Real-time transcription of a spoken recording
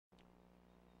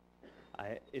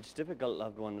It's difficult,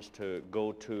 loved ones, to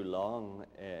go too long,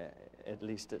 at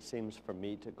least it seems for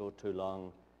me to go too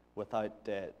long, without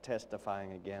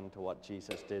testifying again to what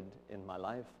Jesus did in my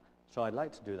life. So I'd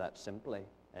like to do that simply.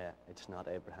 It's not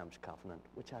Abraham's covenant,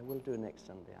 which I will do next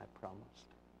Sunday, I promise.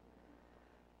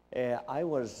 I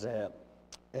was a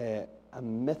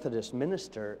Methodist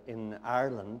minister in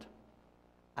Ireland,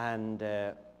 and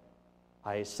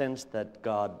I sensed that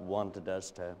God wanted us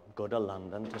to go to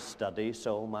London to study,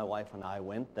 so my wife and I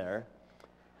went there,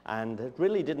 and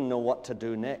really didn't know what to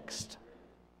do next,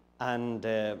 and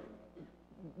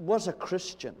was a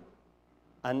Christian,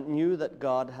 and knew that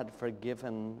God had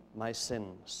forgiven my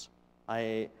sins.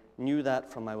 I knew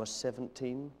that from I was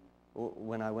 17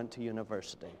 when I went to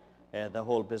university. The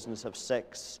whole business of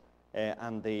sex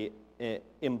and the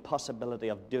impossibility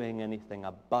of doing anything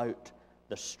about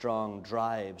the strong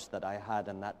drives that I had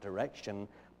in that direction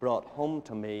brought home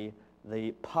to me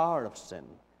the power of sin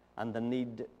and the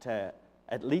need to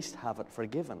at least have it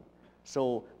forgiven.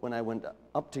 So when I went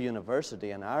up to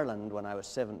university in Ireland when I was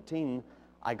 17,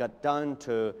 I got down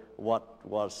to what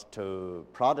was to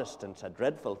Protestants a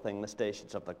dreadful thing, the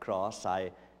Stations of the Cross.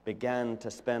 I began to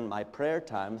spend my prayer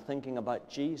time thinking about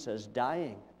Jesus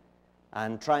dying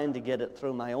and trying to get it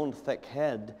through my own thick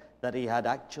head that he had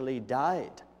actually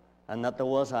died, and that there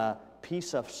was a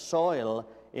piece of soil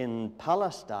in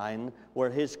Palestine where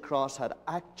his cross had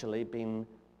actually been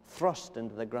thrust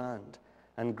into the ground.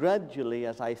 And gradually,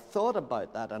 as I thought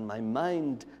about that and my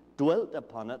mind dwelt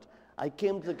upon it, I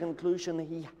came to the conclusion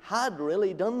he had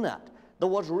really done that. There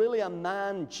was really a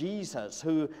man, Jesus,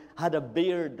 who had a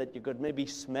beard that you could maybe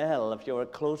smell if you were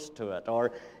close to it,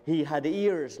 or he had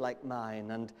ears like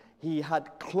mine, and he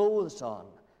had clothes on,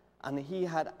 and he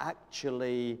had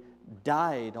actually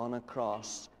died on a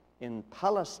cross in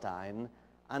Palestine,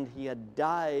 and he had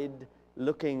died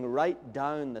looking right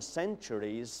down the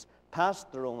centuries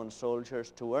past the Roman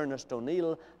soldiers to Ernest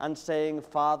O'Neill and saying,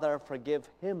 "Father, forgive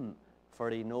him, for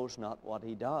he knows not what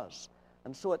he does."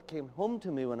 And so it came home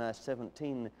to me when I was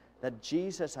 17 that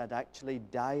Jesus had actually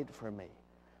died for me,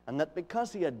 and that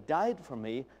because he had died for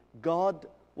me, God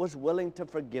was willing to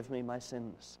forgive me my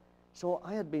sins. So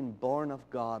I had been born of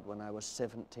God when I was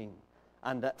 17.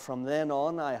 And that from then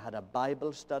on, I had a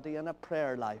Bible study and a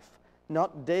prayer life.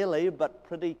 Not daily, but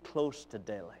pretty close to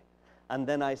daily. And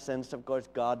then I sensed, of course,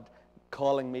 God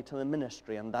calling me to the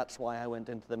ministry, and that's why I went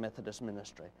into the Methodist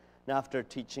ministry. And after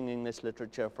teaching English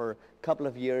literature for a couple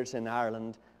of years in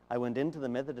Ireland, I went into the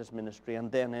Methodist ministry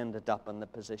and then ended up in the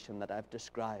position that I've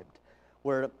described,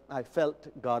 where I felt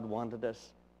God wanted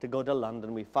us to go to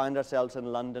London. We found ourselves in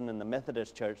London in the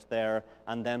Methodist church there,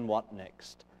 and then what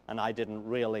next? And I didn't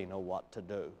really know what to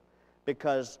do,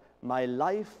 because my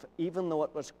life, even though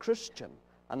it was Christian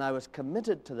and I was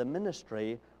committed to the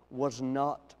ministry, was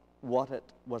not what it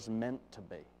was meant to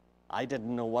be. I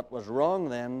didn't know what was wrong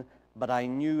then, but I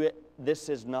knew this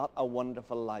is not a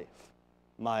wonderful life.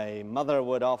 My mother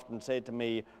would often say to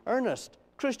me, "Ernest,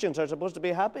 Christians are supposed to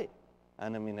be happy."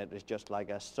 And I mean, it was just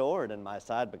like a sword in my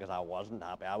side, because I wasn't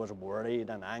happy. I was worried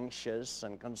and anxious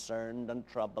and concerned and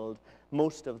troubled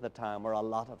most of the time, or a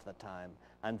lot of the time,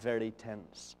 and very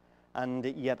tense. And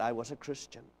yet I was a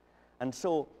Christian. And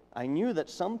so I knew that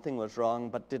something was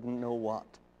wrong, but didn't know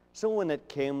what. So when it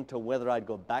came to whether I'd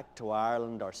go back to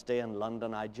Ireland or stay in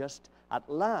London, I just, at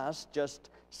last, just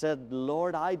said,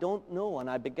 "Lord, I don't know." And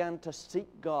I began to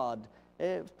seek God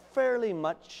fairly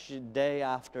much day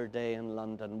after day in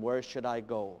London. Where should I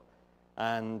go?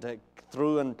 And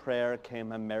through in prayer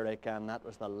came America, and that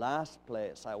was the last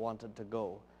place I wanted to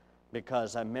go,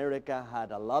 because America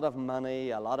had a lot of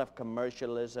money, a lot of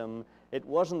commercialism. It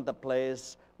wasn't the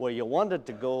place where you wanted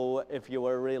to go if you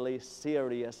were really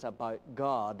serious about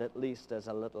God, at least as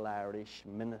a little Irish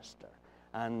minister.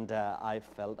 And I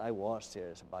felt I was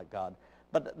serious about God.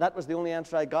 But that was the only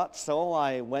answer I got, so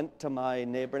I went to my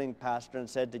neighboring pastor and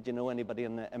said, "Did you know anybody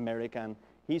in America?" And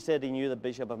he said he knew the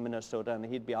Bishop of Minnesota, and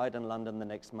he'd be out in London the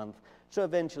next month. So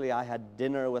eventually I had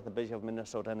dinner with the Bishop of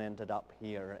Minnesota and ended up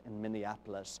here in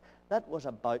Minneapolis. That was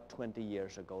about 20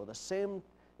 years ago, the same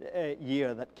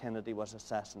year that Kennedy was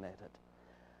assassinated.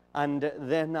 And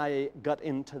then I got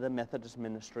into the Methodist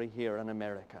ministry here in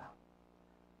America,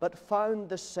 but found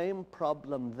the same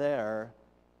problem there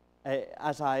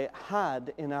as I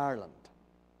had in Ireland.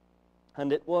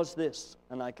 And it was this,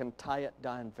 and I can tie it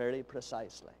down very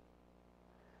precisely.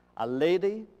 A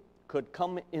lady could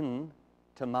come in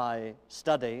to my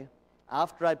study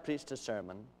after I preached a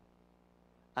sermon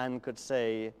and could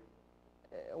say,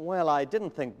 "Well, I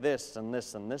didn't think this and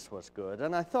this and this was good,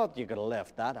 and I thought you could have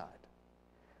left that out."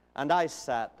 And I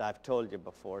sat, I've told you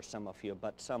before, some of you,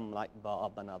 but some like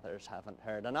Bob and others haven't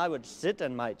heard. And I would sit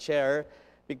in my chair,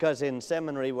 because in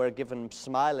seminary we're given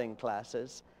smiling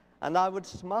classes, and I would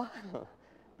smile,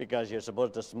 because you're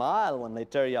supposed to smile when they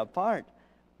tear you apart.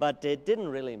 But it didn't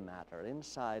really matter.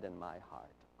 Inside in my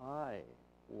heart, I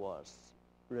was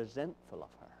resentful of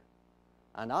her.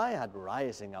 And I had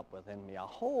rising up within me a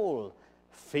whole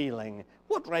feeling,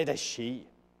 what right has she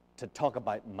to talk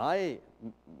about my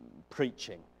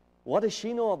preaching? What does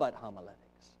she know about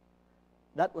homiletics?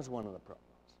 That was one of the problems.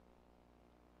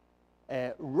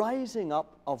 Rising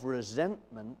up of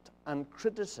resentment and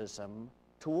criticism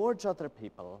towards other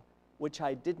people, which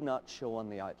I did not show on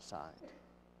the outside,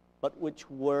 but which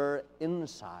were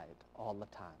inside all the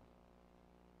time.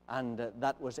 And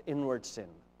that was inward sin.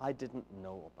 I didn't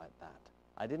know about that.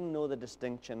 I didn't know the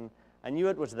distinction. I knew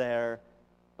it was there,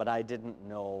 but I didn't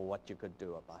know what you could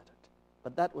do about it.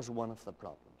 But that was one of the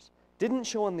problems. Didn't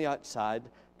show on the outside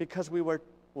because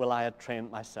I had trained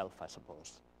myself, I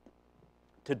suppose,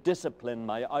 to discipline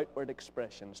my outward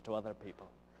expressions to other people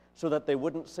so that they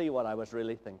wouldn't see what I was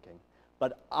really thinking.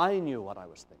 But I knew what I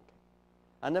was thinking.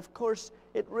 And of course,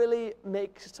 it really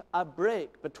makes a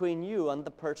break between you and the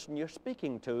person you're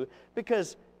speaking to,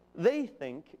 because they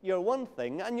think you're one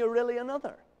thing and you're really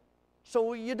another.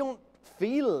 So you don't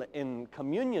feel in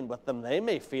communion with them. They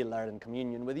may feel they're in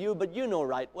communion with you, but you know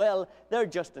right well they're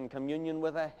just in communion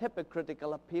with a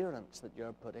hypocritical appearance that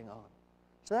you're putting on.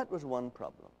 So that was one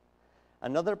problem.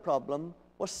 Another problem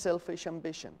was selfish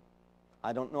ambition.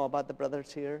 I don't know about the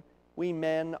brothers here. We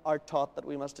men are taught that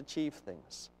we must achieve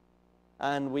things.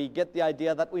 And we get the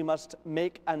idea that we must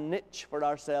make a niche for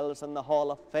ourselves in the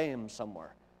Hall of Fame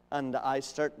somewhere. And I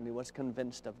certainly was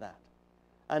convinced of that.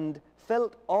 And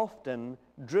felt often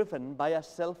driven by a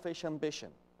selfish ambition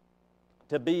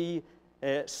to be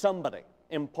somebody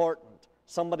important,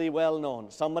 somebody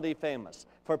well-known, somebody famous,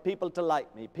 for people to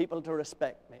like me, people to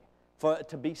respect me,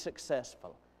 to be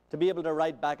successful, to be able to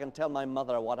write back and tell my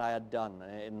mother what I had done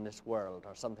in this world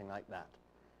or something like that.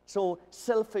 So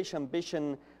selfish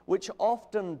ambition, which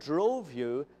often drove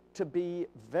you to be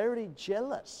very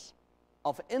jealous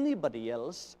of anybody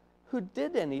else who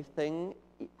did anything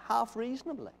half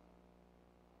reasonably.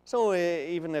 So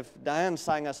even if Diane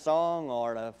sang a song,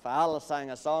 or if Al sang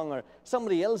a song, or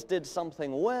somebody else did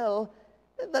something well,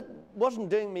 that wasn't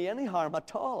doing me any harm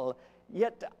at all.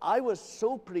 Yet I was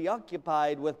so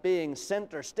preoccupied with being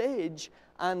center stage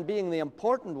and being the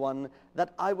important one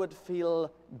that I would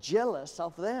feel jealous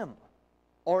of them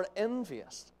or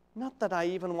envious. Not that I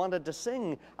even wanted to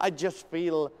sing. I just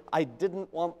feel I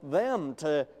didn't want them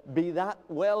to be that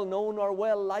well known or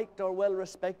well liked or well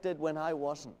respected when I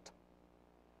wasn't.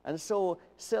 And so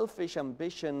selfish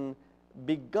ambition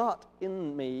begot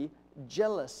in me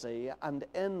jealousy and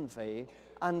envy,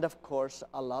 and of course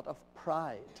a lot of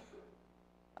pride.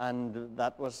 And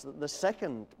that was the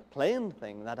second plain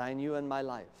thing that I knew in my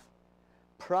life.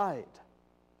 Pride.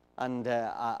 And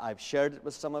I've shared it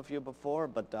with some of you before,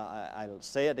 but I'll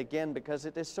say it again because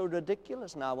it is so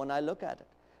ridiculous now when I look at it.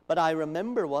 But I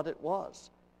remember what it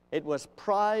was. It was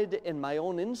pride in my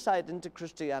own insight into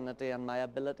Christianity and my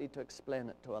ability to explain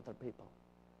it to other people.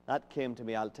 That came to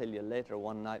me, I'll tell you later,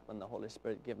 one night when the Holy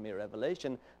Spirit gave me a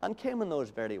revelation, and came in those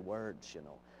very words, you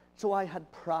know. So I had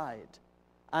pride.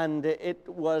 And it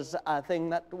was a thing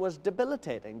that was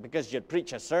debilitating, because you'd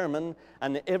preach a sermon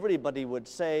and everybody would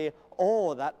say,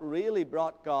 oh, that really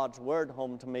brought God's word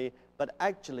home to me. But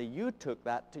actually you took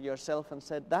that to yourself and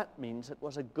said, that means it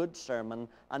was a good sermon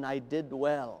and I did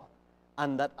well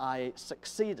and that I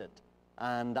succeeded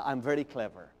and I'm very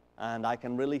clever and I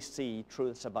can really see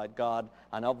truths about God,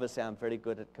 and obviously I'm very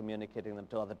good at communicating them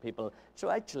to other people. So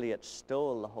actually it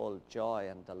stole the whole joy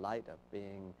and delight of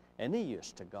being any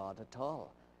use to God at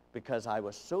all, because I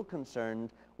was so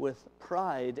concerned with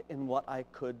pride in what I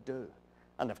could do.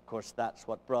 And of course that's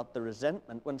what brought the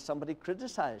resentment when somebody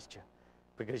criticized you,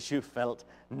 because you felt,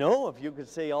 no, if you could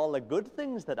see all the good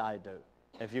things that I do,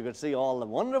 if you could see all the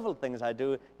wonderful things I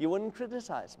do, you wouldn't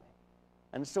criticize me.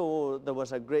 And so there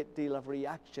was a great deal of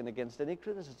reaction against any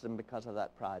criticism because of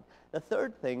that pride. The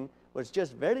third thing was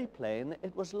just very plain.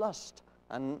 It was lust.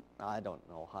 And I don't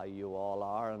know how you all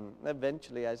are, and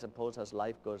eventually I suppose as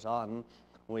life goes on,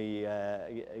 we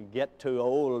get too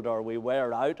old or we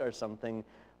wear out or something.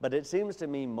 But it seems to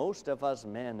me most of us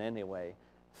men anyway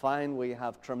find we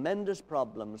have tremendous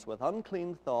problems with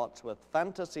unclean thoughts, with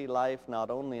fantasy life,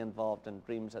 not only involved in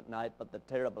dreams at night, but the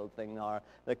terrible thing are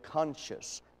the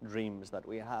conscious dreams that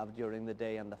we have during the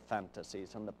day, and the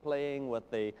fantasies, and the playing with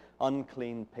the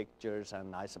unclean pictures,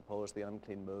 and I suppose the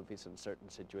unclean movies in certain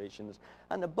situations,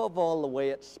 and above all, the way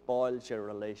it spoils your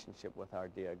relationship with our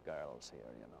dear girls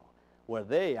here, you know, where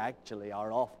they actually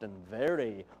are often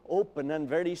very open and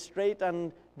very straight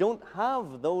and don't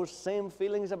have those same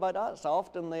feelings about us.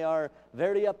 Often they are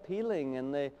very appealing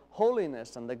in the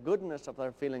holiness and the goodness of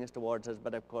their feelings towards us,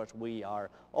 but of course we are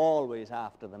always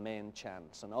after the main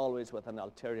chance and always with an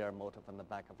ulterior motive in the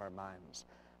back of our minds.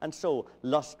 And so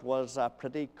lust was a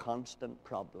pretty constant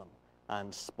problem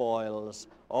and spoils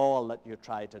all that you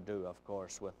try to do, of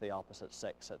course, with the opposite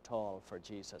sex at all for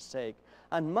Jesus' sake,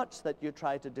 and much that you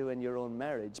try to do in your own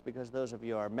marriage, because those of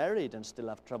you who are married and still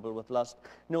have trouble with lust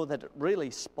know that it really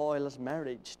spoils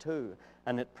marriage too,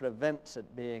 and it prevents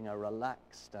it being a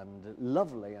relaxed and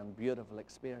lovely and beautiful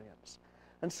experience.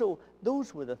 And so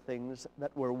those were the things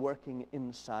that were working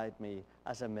inside me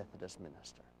as a Methodist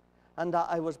minister. And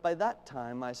I was, by that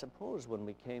time, I suppose when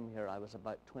we came here, I was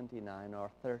about 29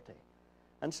 or 30.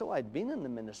 And so I'd been in the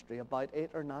ministry about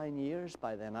 8 or 9 years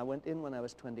by then. I went in when I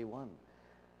was 21.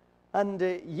 And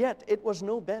yet it was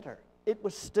no better. It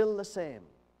was still the same.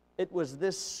 It was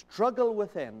this struggle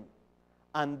within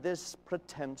and this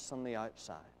pretense on the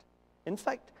outside. In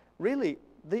fact, really,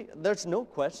 there's no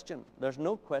question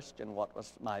what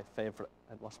was my favorite.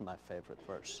 It wasn't my favorite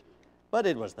verse, but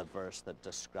it was the verse that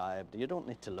described, you don't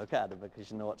need to look at it because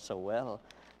you know it so well,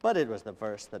 but it was the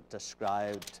verse that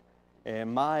described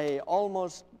my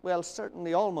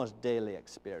certainly almost daily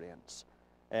experience.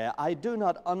 I do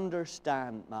not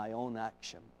understand my own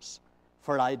actions,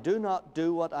 for I do not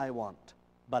do what I want,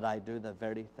 but I do the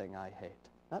very thing I hate.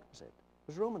 That was it. It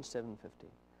was Romans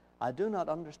 7:15. I do not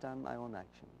understand my own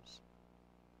actions,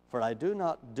 for I do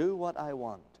not do what I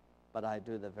want, but I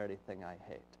do the very thing I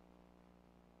hate.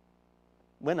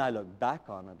 When I look back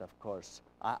on it, of course,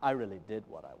 I really did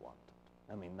what I wanted.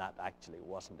 I mean, that actually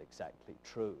wasn't exactly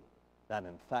true. That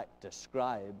in fact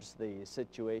describes the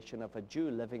situation of a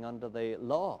Jew living under the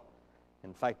law.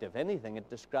 In fact, if anything, it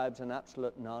describes an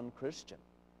absolute non-Christian.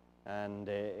 And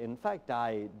in fact,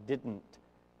 I did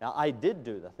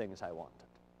do the things I wanted.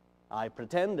 I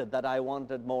pretended that I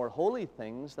wanted more holy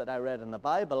things that I read in the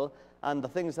Bible and the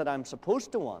things that I'm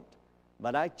supposed to want.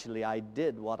 But actually, I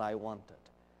did what I wanted,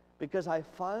 because I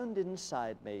found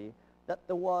inside me that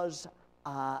there was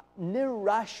an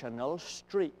irrational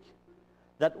streak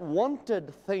that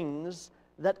wanted things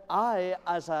that I,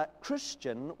 as a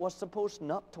Christian, was supposed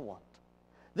not to want.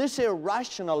 This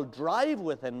irrational drive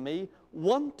within me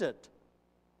wanted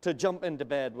to jump into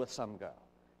bed with some girl.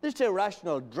 This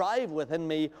irrational drive within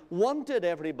me wanted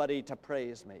everybody to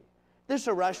praise me. This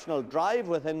irrational drive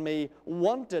within me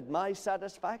wanted my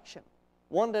satisfaction,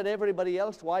 wanted everybody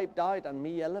else wiped out and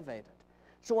me elevated.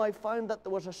 So I found that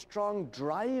there was a strong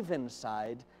drive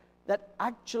inside that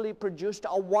actually produced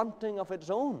a wanting of its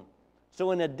own.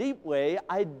 So in a deep way,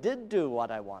 I did do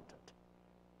what I wanted.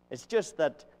 It's just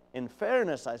that, in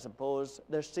fairness, I suppose,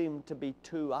 there seemed to be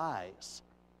two eyes.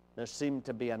 There seemed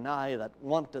to be an eye that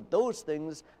wanted those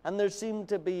things, and there seemed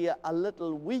to be a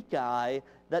little weak eye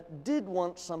that did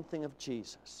want something of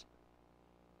Jesus.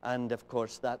 And of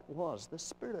course, that was the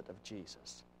Spirit of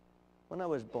Jesus. When I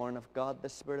was born of God, the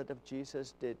Spirit of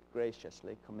Jesus did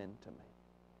graciously come into me.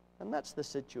 And that's the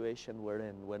situation we're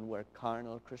in when we're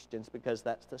carnal Christians, because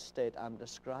that's the state I'm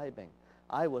describing.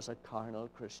 I was a carnal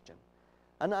Christian.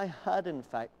 And I had, in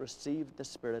fact, received the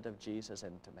Spirit of Jesus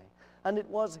into me. And it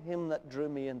was Him that drew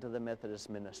me into the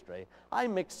Methodist ministry. I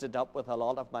mixed it up with a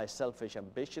lot of my selfish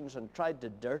ambitions and tried to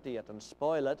dirty it and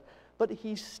spoil it, but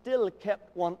He still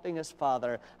kept wanting His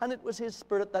Father. And it was His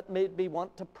Spirit that made me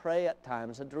want to pray at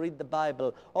times and to read the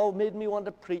Bible, or made me want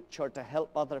to preach or to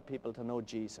help other people to know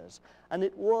Jesus. And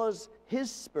it was His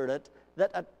Spirit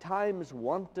that at times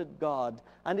wanted God,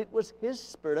 and it was His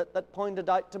Spirit that pointed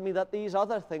out to me that these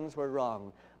other things were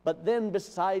wrong. But then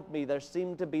beside me there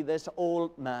seemed to be this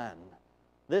old man,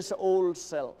 this old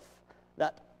self,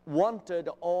 that wanted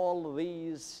all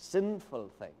these sinful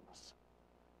things.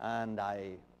 And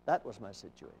that was my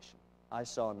situation. I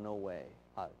saw no way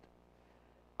out.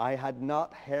 I had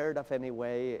not heard of any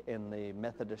way in the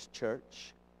Methodist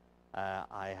Church.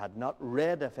 I had not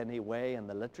read of any way in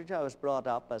the literature. I was brought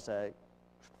up as a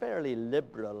fairly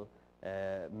liberal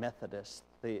Methodist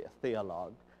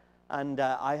theologue. And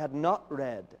I had not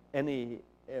read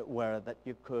anywhere that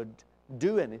you could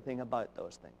do anything about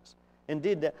those things.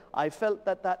 Indeed, I felt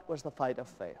that that was the fight of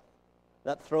faith,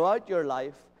 that throughout your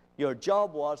life Your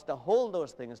job was to hold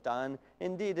those things down.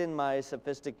 Indeed, in my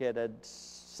sophisticated,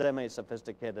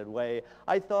 semi-sophisticated way,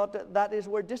 I thought that is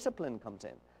where discipline comes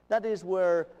in. That is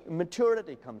where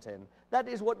maturity comes in. That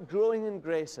is what growing in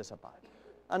grace is about.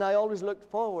 And I always looked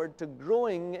forward to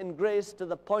growing in grace to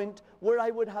the point where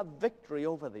I would have victory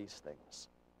over these things.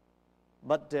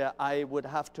 But I would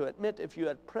have to admit, if you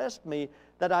had pressed me,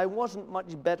 that I wasn't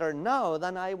much better now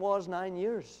than I was 9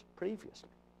 years previously.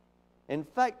 In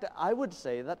fact, I would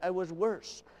say that I was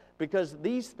worse, because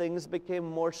these things became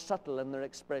more subtle in their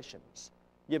expressions.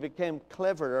 You became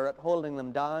cleverer at holding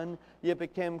them down. You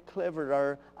became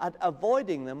cleverer at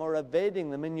avoiding them or evading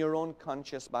them in your own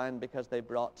conscious mind, because they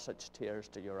brought such tears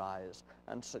to your eyes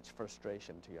and such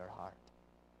frustration to your heart.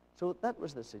 So that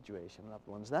was the situation, loved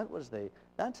ones.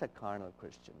 That's a carnal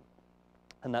Christian.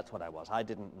 And that's what I was. I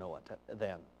didn't know it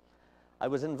then. I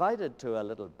was invited to a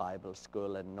little Bible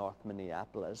school in North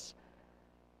Minneapolis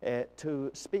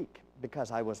to speak, because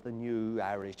I was the new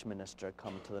Irish minister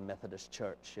come to the Methodist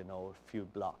Church, you know, a few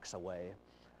blocks away.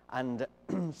 And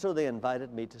so they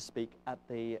invited me to speak at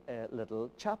the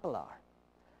little chapel hour.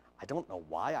 I don't know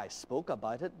why I spoke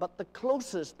about it, but the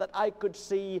closest that I could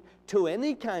see to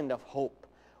any kind of hope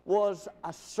was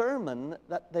a sermon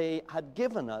that they had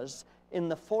given us in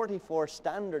the 44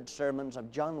 standard sermons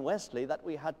of John Wesley that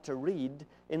we had to read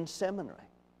in seminary.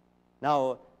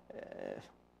 Now,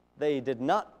 they did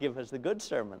not give us the good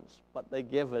sermons, but they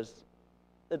gave us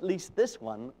at least this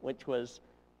one, which was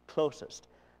closest.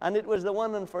 And it was the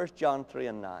one in 1 John 3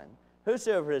 and 9.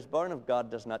 Whosoever is born of God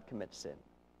does not commit sin.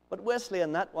 But Wesley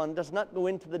in that one does not go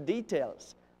into the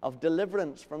details of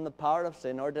deliverance from the power of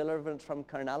sin or deliverance from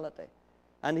carnality.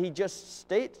 And he just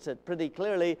states it pretty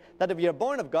clearly that if you're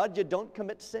born of God, you don't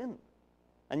commit sin.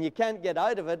 And you can't get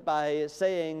out of it by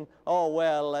saying, oh,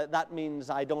 well, that means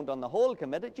I don't on the whole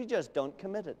commit it. You just don't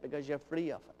commit it because you're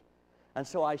free of it. And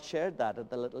so I shared that at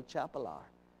the little chapel hour.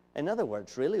 In other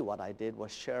words, really what I did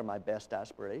was share my best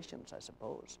aspirations, I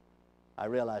suppose. I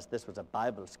realized this was a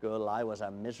Bible school. I was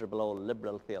a miserable old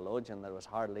liberal theologian that was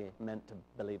hardly meant to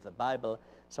believe the Bible.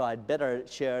 So I'd better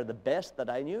share the best that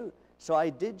I knew. So I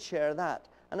did share that.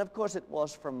 And of course it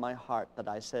was from my heart that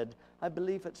I said, I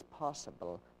believe it's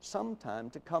possible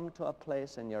sometime to come to a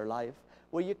place in your life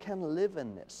where you can live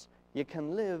in this. You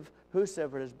can live,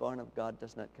 whosoever is born of God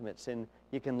does not commit sin.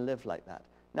 You can live like that.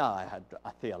 Now, I had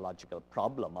a theological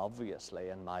problem, obviously,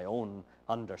 in my own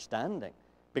understanding,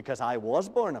 because I was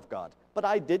born of God, but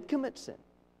I did commit sin.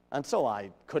 And so I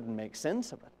couldn't make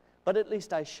sense of it. But at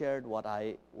least I shared what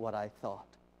I thought.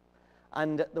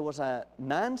 And there was a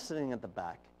man sitting at the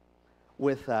back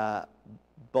with a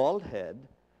bald head,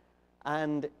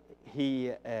 and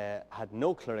he had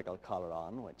no clerical collar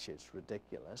on, which is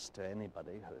ridiculous to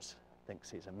anybody who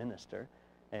thinks he's a minister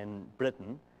in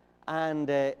Britain. And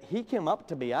he came up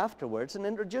to me afterwards and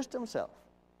introduced himself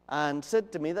and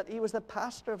said to me that he was the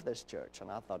pastor of this church. And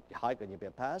I thought, how can you be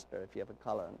a pastor if you have a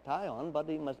collar and tie on? But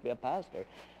he must be a pastor.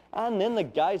 And then the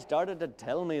guy started to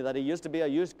tell me that he used to be a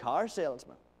used car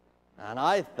salesman. And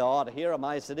I thought, here am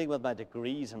I sitting with my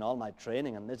degrees and all my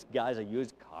training, and this guy's a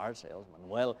used car salesman.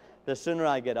 Well, the sooner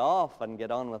I get off and get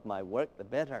on with my work, the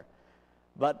better.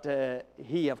 But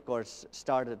he, of course,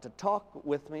 started to talk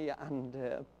with me,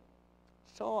 and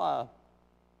saw an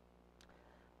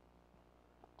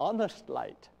honest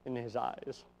light in his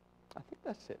eyes. I think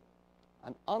that's it.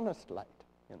 An honest light,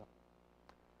 you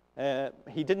know.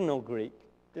 He didn't know Greek,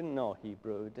 didn't know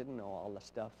Hebrew, didn't know all the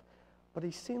stuff, but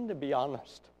he seemed to be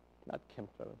honest. That came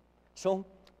through. So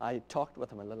I talked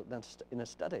with him a little in a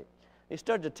study. He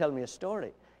started to tell me a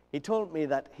story. He told me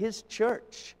that his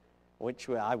church, which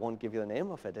I won't give you the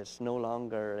name of it, it's no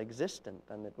longer existent,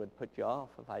 and it would put you off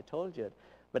if I told you it.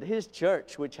 But his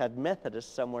church, which had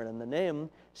Methodist somewhere in the name,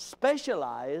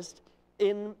 specialized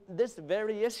in this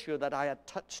very issue that I had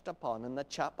touched upon in the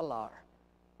chapel hour.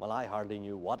 Well, I hardly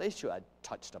knew what issue I'd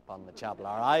touched upon the chapel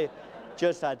hour. I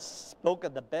just had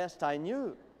spoken the best I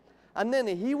knew. And then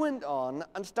he went on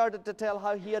and started to tell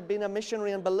how he had been a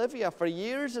missionary in Bolivia for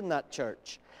years in that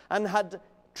church and had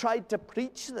tried to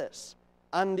preach this,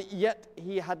 and yet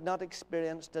he had not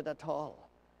experienced it at all.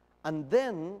 And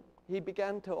then he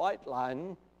began to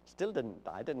outline,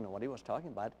 I didn't know what he was talking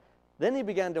about. Then he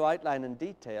began to outline in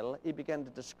detail, he began to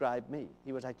describe me.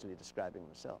 He was actually describing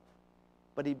himself.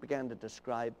 But he began to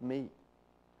describe me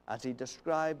as he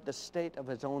described the state of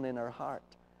his own inner heart.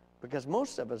 Because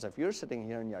most of us, if you're sitting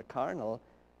here and you're carnal,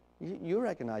 you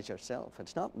recognize yourself.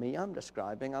 It's not me I'm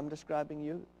describing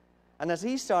you. And as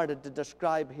he started to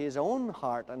describe his own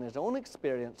heart and his own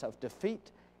experience of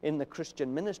defeat in the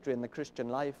Christian ministry, in the Christian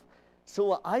life,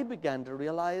 so I began to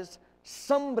realize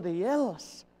somebody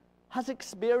else has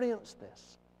experienced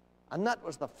this. And that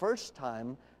was the first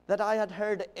time that I had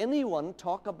heard anyone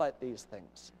talk about these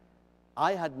things.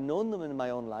 I had known them in my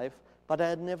own life, but I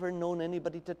had never known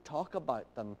anybody to talk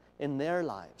about them in their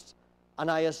lives. And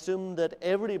I assumed that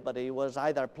everybody was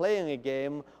either playing a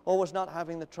game or was not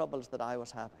having the troubles that I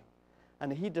was having.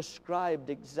 And he described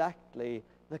exactly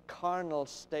the carnal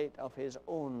state of his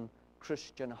own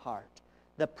Christian heart,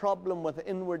 the problem with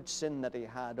inward sin that he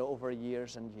had over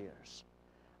years and years.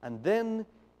 And then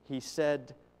he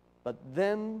said, but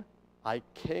then I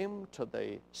came to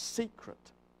the secret,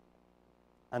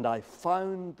 and I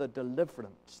found the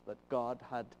deliverance that God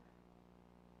had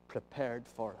prepared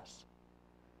for us.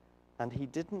 And he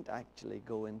didn't actually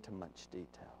go into much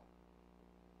detail.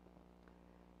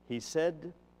 He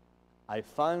said, I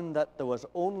found that there was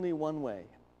only one way,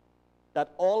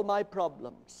 that all my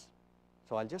problems,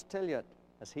 so I'll just tell you it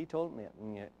as he told me it,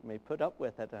 and you may put up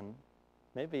with it, and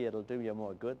maybe it'll do you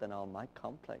more good than all my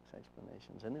complex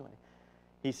explanations anyway.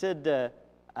 He said,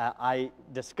 I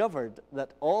discovered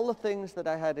that all the things that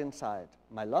I had inside,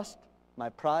 my lust, my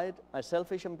pride, my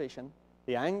selfish ambition,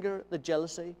 the anger, the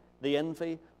jealousy, the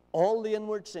envy, all the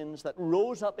inward sins that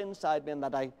rose up inside me and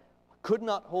that I could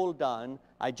not hold down,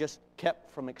 I just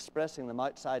kept from expressing them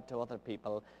outside to other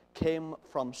people, came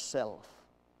from self.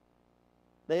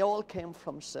 They all came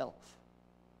from self.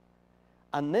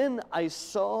 And then I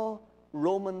saw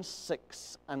Romans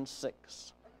 6 and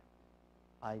 6.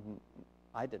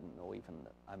 I didn't know even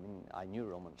that. I mean, I knew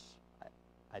Romans.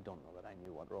 I don't know that I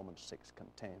knew what Romans 6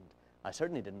 contained. I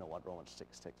certainly didn't know what Romans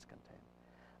 6 contained.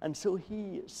 And so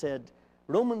he said,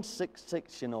 Romans 6,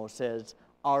 says,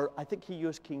 I think he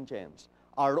used King James,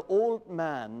 our old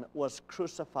man was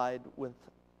crucified with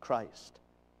Christ.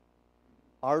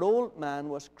 Our old man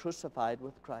was crucified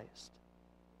with Christ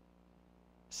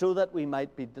so that we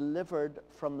might be delivered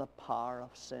from the power of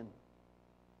sin.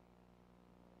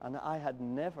 And I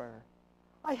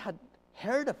had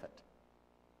heard of it,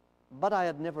 but I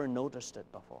had never noticed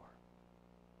it before.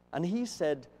 And he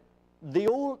said, the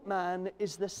old man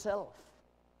is the self.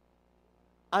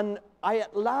 And I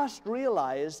at last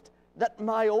realized that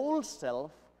my old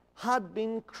self had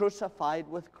been crucified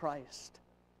with Christ.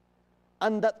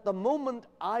 And that the moment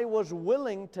I was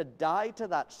willing to die to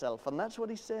that self, and that's what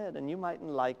he said, and you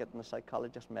mightn't like it, and the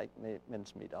psychologists make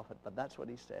mincemeat of it, but that's what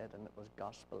he said, and it was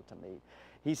gospel to me.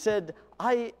 He said,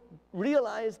 I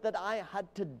realized that I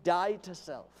had to die to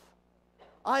self.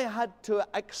 I had to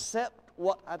accept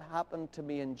what had happened to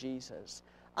me in Jesus.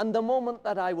 And the moment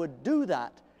that I would do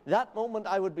that, that moment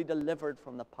I would be delivered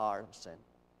from the power of sin.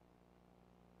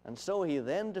 And so he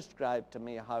then described to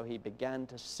me how he began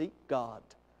to seek God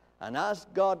and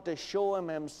ask God to show him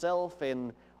himself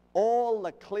in all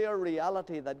the clear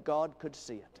reality that God could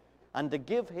see it, and to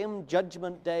give him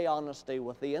judgment day honesty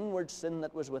with the inward sin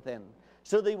that was within,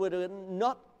 so they would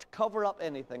not cover up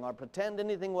anything or pretend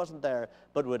anything wasn't there,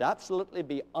 but would absolutely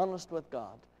be honest with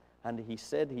God. And he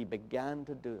said he began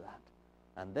to do that.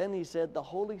 And then he said the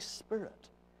Holy Spirit,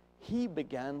 he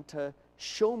began to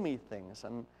show me things.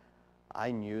 And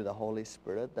I knew the Holy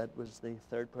Spirit, that was the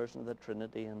third person of the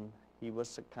Trinity, and he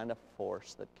was a kind of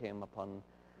force that came upon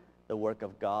the work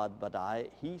of God. But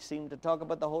he seemed to talk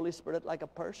about the Holy Spirit like a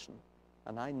person.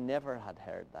 And I never had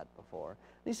heard that before. And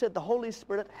he said the Holy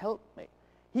Spirit helped me.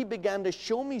 He began to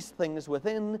show me things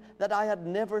within that I had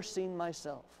never seen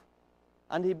myself.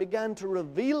 And he began to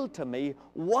reveal to me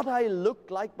what I looked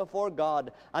like before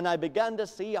God. And I began to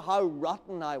see how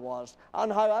rotten I was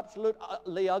and how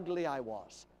absolutely ugly I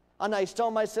was. And I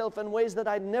saw myself in ways that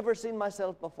I'd never seen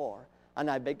myself before. And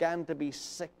I began to be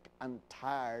sick and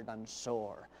tired and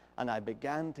sore. And I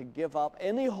began to give up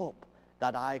any hope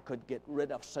that I could get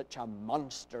rid of such a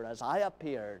monster as I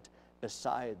appeared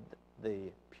beside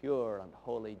the pure and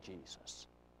holy Jesus.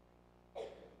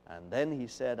 And then he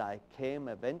said, I came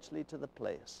eventually to the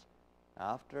place,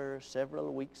 after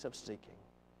several weeks of seeking,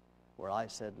 where I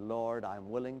said, Lord, I'm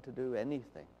willing to do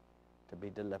anything to be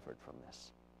delivered from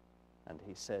this. And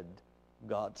he said,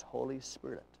 God's Holy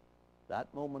Spirit,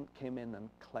 that moment came in and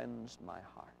cleansed my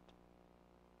heart.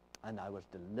 And I was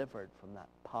delivered from that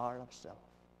power of self.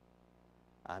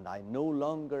 And I no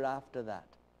longer after that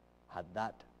had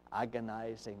that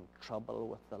agonizing trouble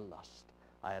with the lust.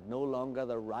 I had no longer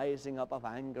the rising up of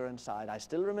anger inside. I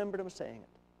still remember him saying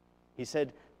it. He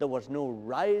said, there was no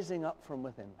rising up from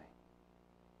within me.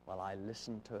 Well, I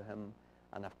listened to him,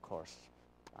 and of course,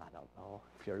 I don't know,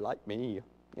 if you're like me,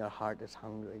 your heart is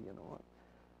hungry, you know.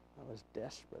 I was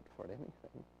desperate for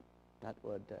anything that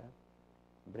would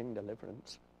bring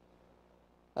deliverance.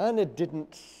 And it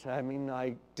didn't. I mean,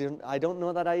 I don't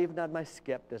know that I even had my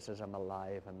skepticism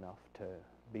alive enough to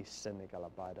be cynical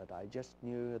about it. I just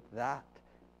knew that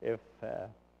if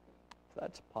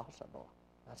that's possible,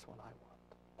 that's what I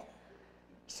want.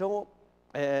 So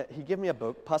he gave me a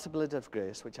book, Possibilities of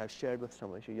Grace, which I've shared with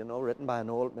some of you, written by an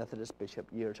old Methodist bishop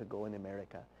years ago in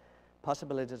America.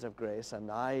 Possibilities of Grace.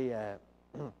 And I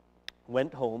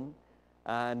went home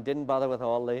and didn't bother with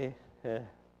all the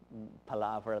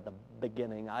palaver at the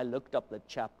beginning. I looked up the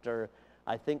chapter.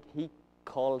 I think he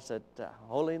calls it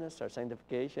holiness or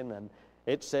sanctification, and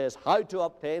it says how to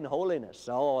obtain holiness.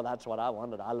 So that's what I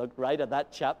wanted. I looked right at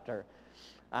that chapter,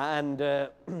 and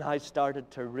I started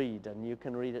to read, and you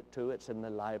can read it too. It's in the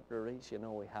libraries,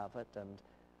 we have it, and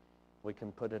we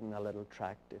can put it in a little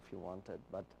tract if you want it.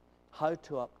 But how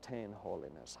to obtain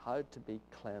holiness, how to be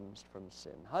cleansed from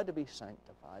sin, how to be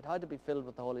sanctified, how to be filled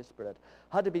with the Holy Spirit,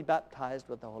 how to be baptized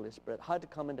with the Holy Spirit, how to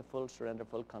come into full surrender,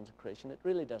 full consecration. It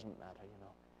really doesn't matter,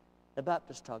 The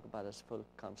Baptists talk about it as full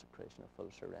consecration or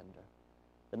full surrender.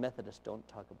 The Methodists don't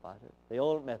talk about it. The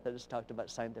old Methodists talked about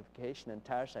sanctification,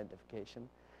 entire sanctification.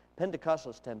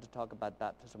 Pentecostals tend to talk about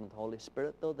baptism with the Holy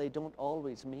Spirit, though they don't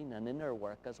always mean an inner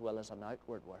work as well as an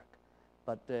outward work.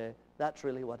 But that's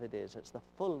really what it is. It's the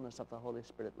fullness of the Holy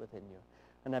Spirit within you.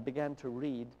 And I began to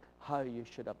read how you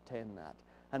should obtain that.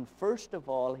 And first of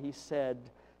all, he said,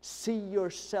 see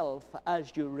yourself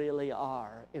as you really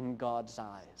are in God's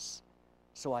eyes.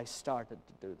 So I started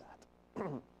to do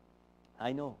that.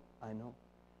 I know.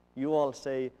 You all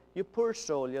say, you poor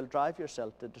soul, you'll drive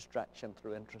yourself to distraction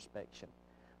through introspection.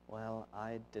 Well,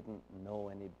 I didn't know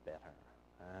any better,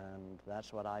 and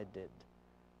that's what I did.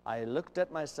 I looked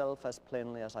at myself as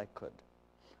plainly as I could.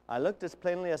 I looked as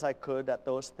plainly as I could at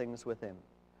those things within.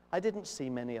 I didn't see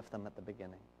many of them at the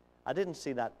beginning. I didn't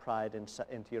see that pride into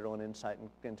your own insight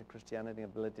into Christianity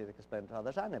and ability to explain to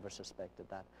others. I never suspected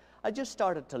that. I just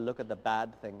started to look at the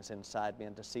bad things inside me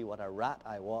and to see what a rat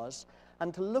I was,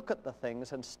 and to look at the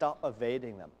things and stop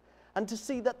evading them, and to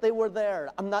see that they were there.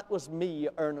 And that was me,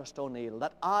 Ernest O'Neill,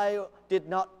 that I did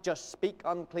not just speak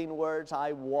unclean words.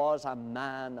 I was a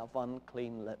man of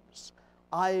unclean lips.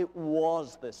 I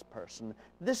was this person.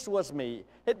 This was me.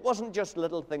 It wasn't just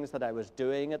little things that I was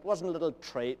doing. It wasn't little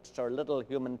traits or little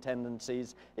human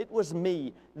tendencies. It was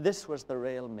me. This was the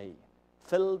real me,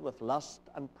 filled with lust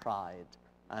and pride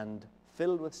and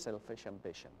filled with selfish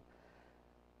ambition.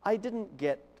 I didn't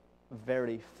get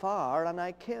very far, and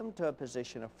I came to a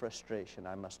position of frustration,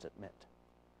 I must admit.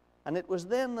 And it was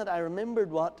then that I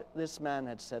remembered what this man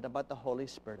had said about the Holy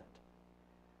Spirit.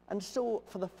 And so,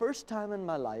 for the first time in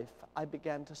my life, I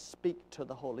began to speak to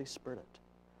the Holy Spirit.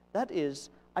 That is,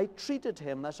 I treated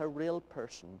him as a real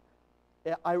person.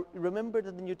 I remembered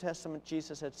in the New Testament,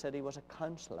 Jesus had said he was a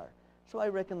counselor. So I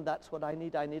reckon that's what I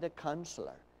need. I need a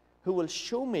counselor who will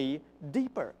show me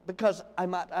deeper, because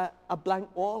I'm at a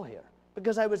blank wall here,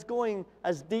 because I was going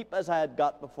as deep as I had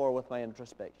got before with my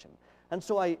introspection. And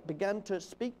so I began to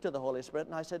speak to the Holy Spirit,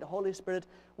 and I said, Holy Spirit,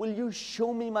 will you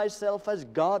show me myself as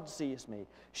God sees me?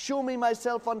 Show me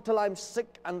myself until I'm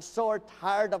sick and sore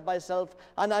tired of myself,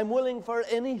 and I'm willing for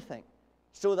anything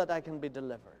so that I can be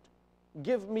delivered.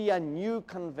 Give me a new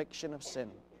conviction of sin.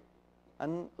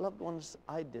 And loved ones,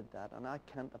 I did that, and I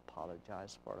can't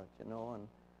apologize for it, and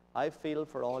I feel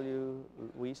for all you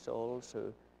wee souls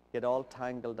who get all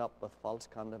tangled up with false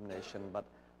condemnation, but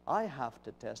I have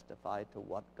to testify to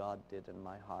what God did in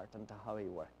my heart and to how he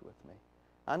worked with me.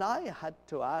 And I had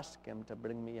to ask him to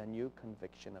bring me a new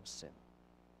conviction of sin.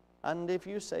 And if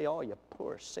you say, oh, you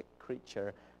poor sick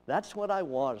creature, that's what I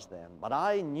was then. But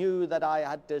I knew that I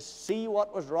had to see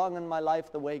what was wrong in my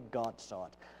life the way God saw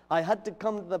it. I had to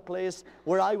come to the place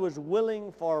where I was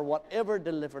willing for whatever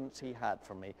deliverance he had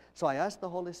for me. So I asked the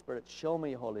Holy Spirit, show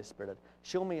me, Holy Spirit,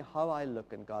 show me how I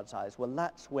look in God's eyes. Well,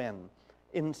 that's when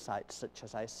insights such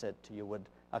as I said to you would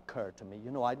occur to me.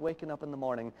 I'd waken up in the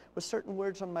morning with certain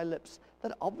words on my lips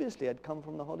that obviously had come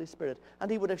from the Holy Spirit, and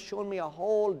he would have shown me a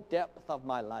whole depth of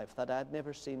my life that I had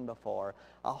never seen before,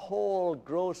 a whole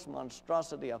gross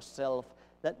monstrosity of self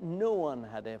that no one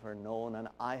had ever known and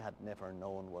I had never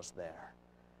known was there.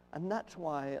 And that's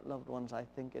why, loved ones, I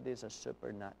think it is a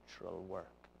supernatural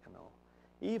work,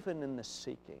 Even in the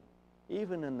seeking,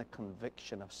 even in the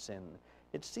conviction of sin,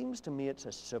 it seems to me it's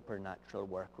a supernatural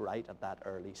work right at that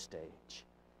early stage.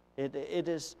 It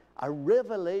is a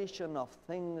revelation of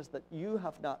things that you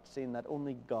have not seen that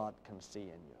only God can see in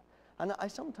you. And I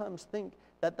sometimes think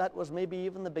that that was maybe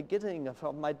even the beginning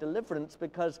of my deliverance,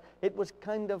 because it was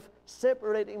kind of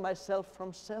separating myself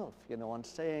from self, and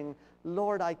saying,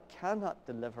 Lord, I cannot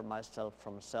deliver myself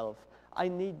from self. I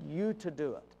need you to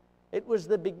do it. It was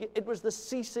the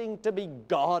ceasing to be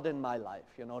God in my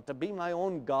life, to be my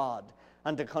own God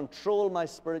and to control my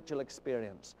spiritual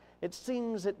experience. It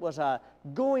seems it was a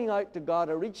going out to God,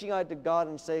 a reaching out to God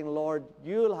and saying, Lord,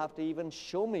 you'll have to even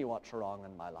show me what's wrong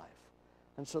in my life.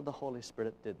 And so the Holy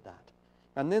Spirit did that.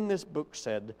 And then this book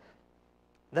said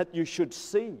that you should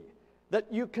see that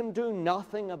you can do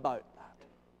nothing about that.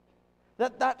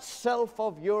 That that self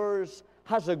of yours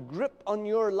has a grip on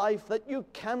your life that you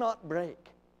cannot break.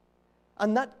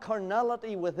 And that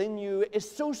carnality within you is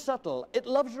so subtle. It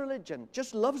loves religion,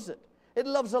 just loves it. It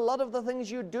loves a lot of the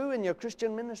things you do in your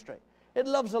Christian ministry. It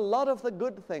loves a lot of the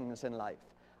good things in life,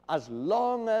 as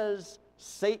long as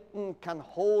Satan can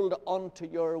hold on to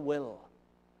your will.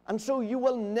 And so you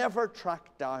will never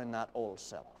track down that old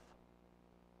self.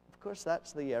 Of course,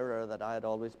 that's the error that I had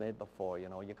always made before. You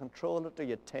know, you control it or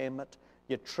you tame it.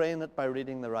 You train it by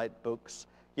reading the right books.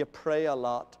 You pray a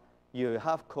lot. You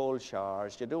have cold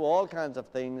showers. You do all kinds of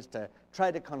things to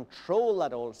try to control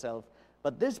that old self.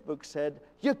 But this book said,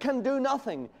 you can do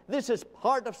nothing. This is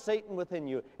part of Satan within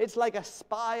you. It's like a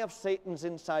spy of Satan's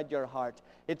inside your heart.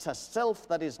 It's a self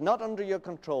that is not under your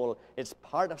control. It's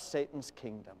part of Satan's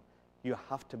kingdom. You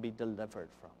have to be delivered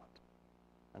from it.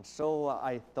 And so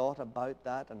I thought about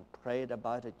that and prayed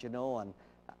about it, you know, and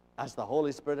as the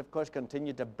Holy Spirit, of course,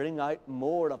 continued to bring out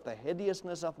more of the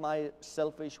hideousness of my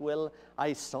selfish will,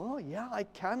 I saw, yeah, I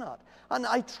cannot. And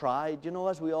I tried, you know,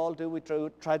 as we all do, we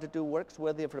try to do works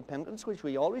worthy of repentance, which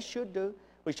we always should do.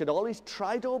 We should always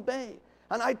try to obey.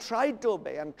 And I tried to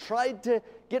obey and tried to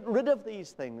get rid of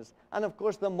these things. And of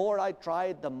course, the more I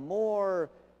tried, the more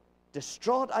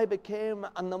distraught I became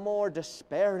and the more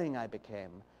despairing I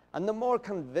became. And the more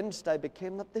convinced I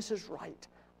became that this is right.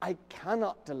 I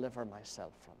cannot deliver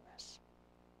myself from this.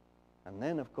 And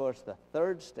then, of course, the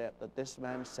third step that this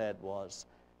man said was,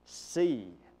 see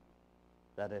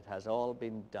that it has all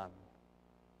been done.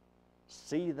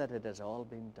 See that it has all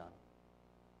been done.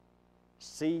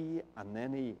 See, and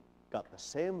then he got the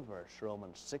same verse,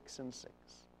 Romans 6:6.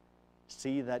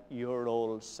 See that your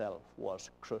old self was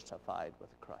crucified with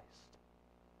Christ.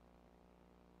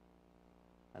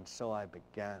 And so I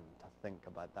began to think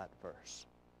about that verse.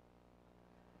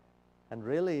 And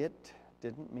really, it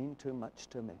didn't mean too much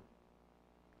to me.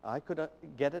 I could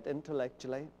get it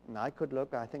intellectually, and I could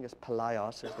look, I think it's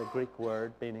palaios is the Greek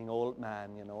word, meaning old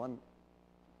man, you know, and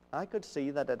I could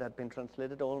see that it had been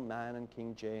translated old man in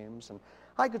King James, and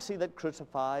I could see that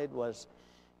crucified was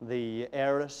the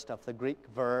aorist of the Greek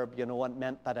verb, you know, and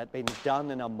meant that it had been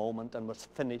done in a moment and was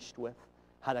finished with,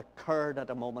 had occurred at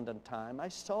a moment in time. I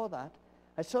saw that.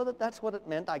 I saw that that's what it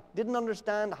meant. I didn't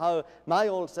understand how my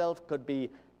old self could be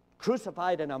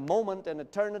crucified in a moment in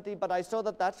eternity, but I saw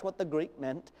that that's what the Greek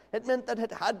meant. It meant that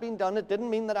it had been done. It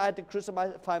didn't mean that I had to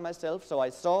crucify myself. So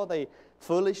I saw the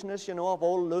foolishness, you know, of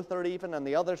old Luther even, and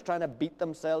the others trying to beat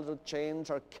themselves with chains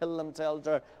or kill themselves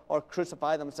or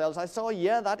crucify themselves. I saw,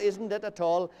 yeah, that isn't it at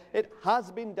all. It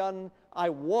has been done. I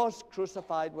was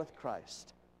crucified with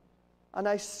Christ. And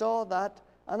I saw that,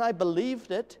 and I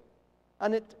believed it.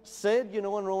 And it said, you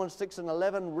know, in Romans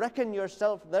 6:11, reckon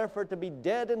yourself therefore to be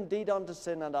dead indeed unto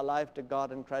sin and alive to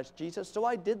God in Christ Jesus. So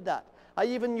I did that. I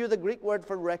even knew the Greek word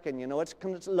for reckon, you know, it's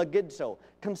logidzo.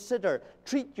 Consider,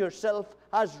 treat yourself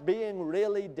as being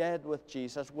really dead with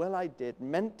Jesus. Well, I did,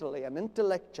 mentally and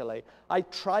intellectually. I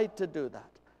tried to do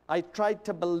that. I tried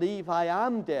to believe I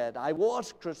am dead. I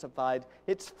was crucified.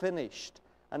 It's finished.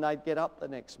 And I'd get up the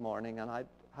next morning and I'd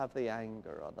have the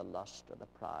anger or the lust or the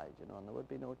pride, you know, and there would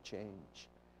be no change.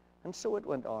 And so it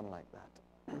went on like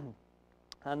that.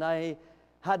 And I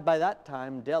had by that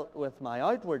time dealt with my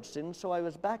outward sin, so I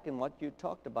was back in what you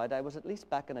talked about. I was at least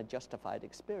back in a justified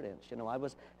experience. You know, I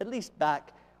was at least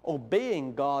back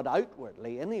obeying God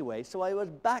outwardly anyway, so I was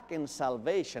back in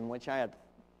salvation, which I had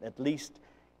at least,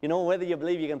 you know, whether you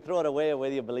believe you can throw it away or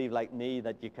whether you believe like me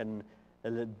that you can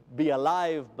be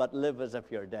alive but live as if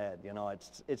you're dead. You know,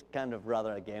 it's kind of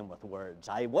rather a game with words.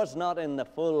 I was not in the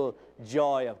full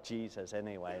joy of Jesus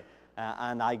anyway,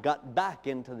 and I got back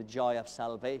into the joy of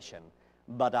salvation,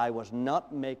 but I was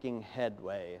not making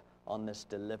headway on this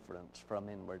deliverance from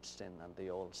inward sin and the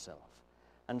old self.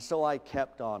 And so I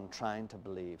kept on trying to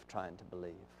believe.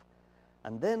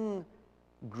 And then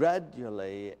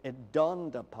gradually it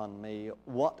dawned upon me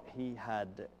what he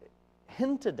had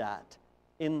hinted at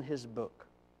in his book.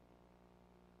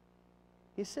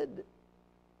 He said,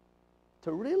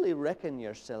 to really reckon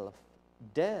yourself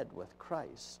dead with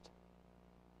Christ,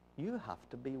 you have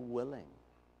to be willing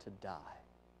to die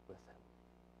with him.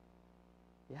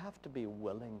 You have to be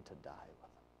willing to die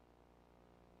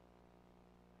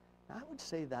with him. I would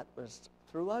say that was,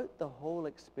 throughout the whole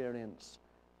experience,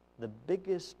 the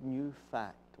biggest new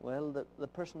fact. Well, the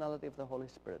personality of the Holy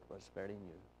Spirit was very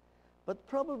new. But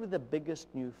probably the biggest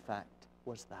new fact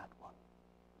was that one.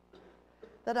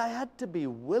 that I had to be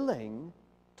willing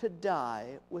to die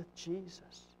with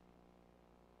Jesus.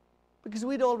 Because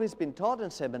we'd always been taught in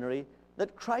seminary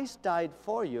that Christ died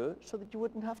for you so that you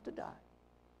wouldn't have to die.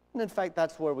 And in fact,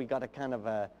 that's where we got a kind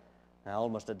of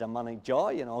almost a demonic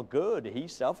joy, good, he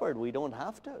suffered, we don't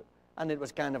have to. And it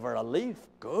was kind of a relief,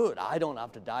 good, I don't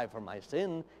have to die for my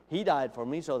sin. He died for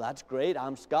me, so that's great,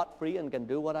 I'm scot-free and can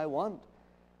do what I want.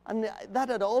 And that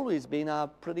had always been a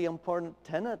pretty important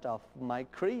tenet of my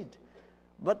creed.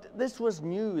 But this was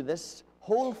new, this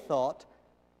whole thought,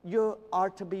 you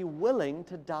are to be willing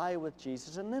to die with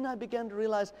Jesus. And then I began to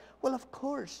realize, well, of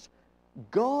course,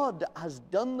 God has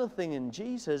done the thing in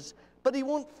Jesus, but he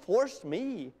won't force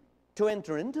me to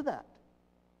enter into that.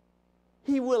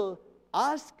 He will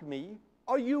ask me,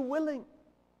 are you willing?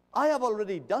 I have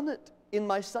already done it in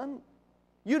my Son.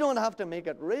 You don't have to make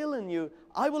it real in you.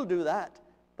 I will do that.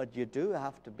 But you do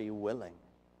have to be willing.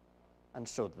 And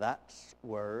so that's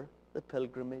where the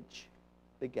pilgrimage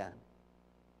began.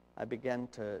 I began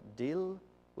to deal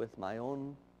with my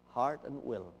own heart and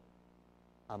will.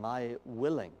 Am I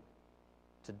willing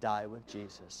to die with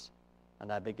Jesus?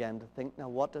 And I began to think, now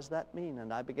what does that mean?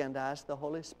 And I began to ask the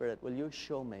Holy Spirit, will you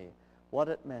show me what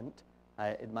it meant?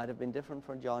 It might have been different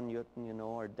for John Newton,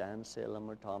 or Dan Salem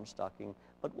or Tom Stocking,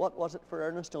 but what was it for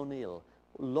Ernest O'Neill?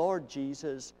 Lord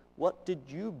Jesus, what did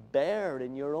you bear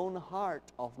in your own heart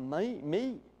of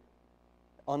me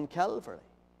on Calvary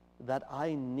that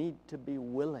I need to be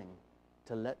willing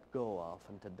to let go of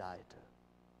and to die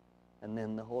to? And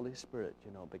then the Holy Spirit,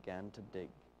 began to dig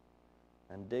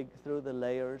and dig through the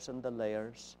layers and the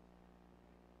layers.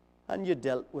 And you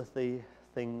dealt with the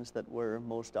things that were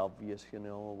most obvious,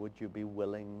 would you be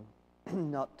willing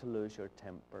not to lose your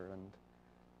temper? And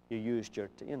you used you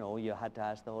had to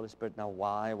ask the Holy Spirit, now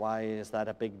why is that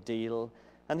a big deal?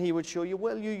 And he would show you,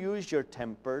 well, you use your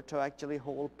temper to actually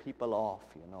hold people off,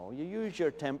 You use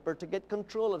your temper to get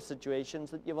control of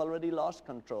situations that you've already lost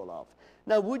control of.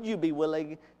 Now, would you be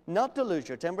willing not to lose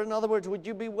your temper? In other words, would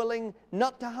you be willing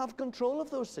not to have control of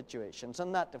those situations?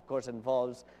 And that, of course,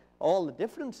 involves all the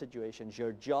different situations,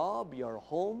 your job, your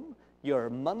home,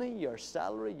 your money, your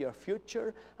salary, your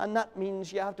future, and that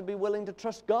means you have to be willing to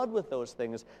trust God with those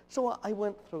things. So I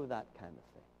went through that kind of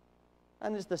thing.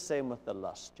 And it's the same with the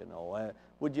lust,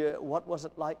 what was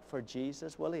it like for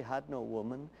Jesus? Well, he had no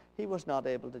woman. He was not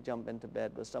able to jump into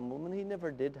bed with some woman. He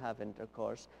never did have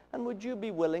intercourse. And would you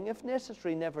be willing, if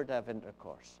necessary, never to have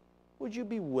intercourse? Would you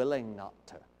be willing not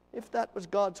to, if that was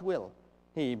God's will?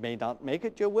 He may not make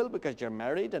it your will because you're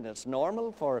married and it's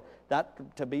normal for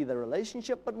that to be the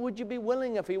relationship, but would you be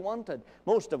willing if he wanted?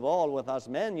 Most of all with us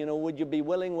men, would you be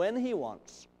willing when he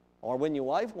wants or when your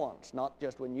wife wants, not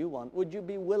just when you want? Would you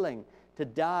be willing to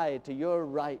die to your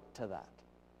right to that?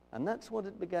 And that's what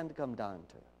it began to come down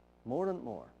to, more and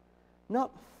more.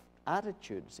 Not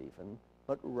attitudes even,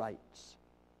 but rights.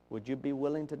 Would you be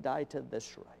willing to die to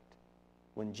this right?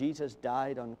 When Jesus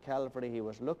died on Calvary, he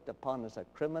was looked upon as a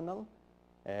criminal.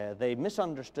 They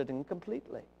misunderstood him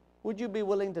completely. Would you be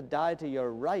willing to die to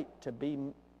your right to be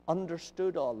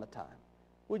understood all the time?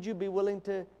 Would you be willing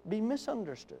to be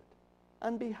misunderstood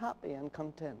and be happy and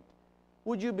content?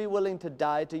 Would you be willing to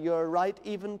die to your right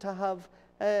even to have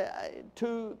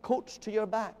 2 coats to your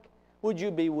back? Would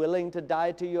you be willing to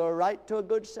die to your right to a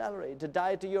good salary, to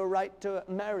die to your right to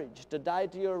marriage, to die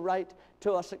to your right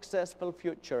to a successful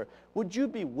future? Would you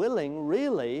be willing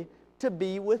really to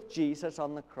be with Jesus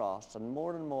on the cross? And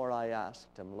more I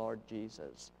asked him, Lord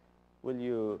Jesus, will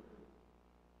you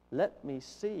let me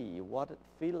see what it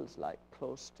feels like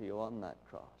close to you on that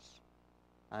cross?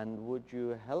 And would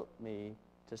you help me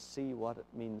to see what it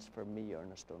means for me,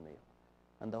 Ernest O'Neill?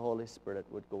 And the Holy Spirit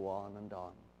would go on and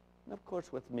on. And of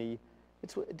course with me,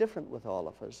 it's different with all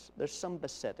of us. There's some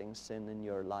besetting sin in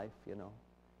your life,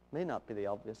 May not be the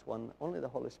obvious one. Only the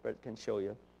Holy Spirit can show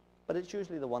you. But it's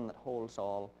usually the one that holds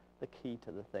all the key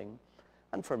to the thing.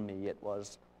 And for me, it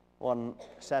was one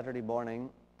Saturday morning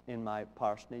in my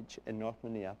parsonage in North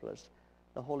Minneapolis.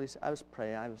 I was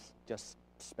praying. I was just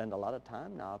spent a lot of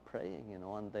time now praying,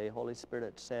 and the Holy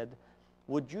Spirit said,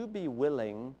 would you be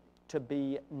willing to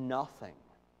be nothing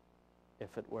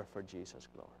if it were for Jesus'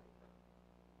 glory?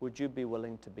 Would you be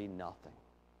willing to be nothing?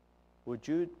 Would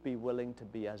you be willing to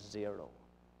be a zero?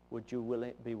 Would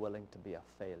you be willing to be a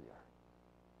failure?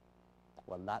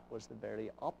 Well, that was the very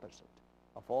opposite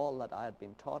of all that I had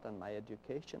been taught in my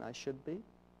education I should be.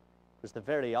 It was the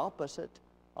very opposite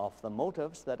of the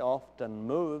motives that often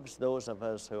moves those of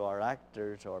us who are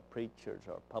actors or preachers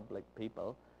or public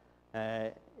people.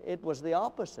 It was the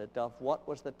opposite of what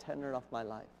was the tenor of my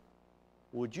life.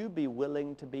 Would you be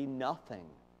willing to be nothing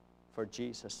for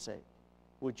Jesus' sake?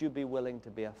 Would you be willing to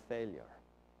be a failure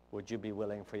Would you be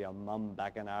willing for your mum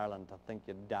back in Ireland to think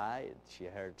you died? She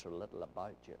heard so little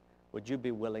about you. Would you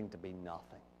be willing to be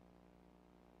nothing?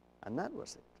 And that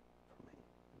was it for me.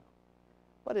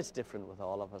 But it's different with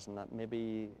all of us, and that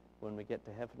maybe when we get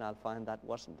to heaven, I'll find that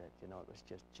wasn't it. It was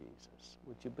just Jesus.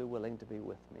 Would you be willing to be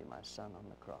with me, my son on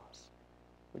the cross?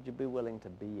 Would you be willing to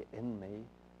be in me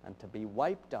and to be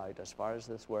wiped out as far as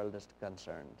this world is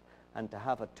concerned, and to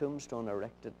have a tombstone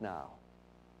erected now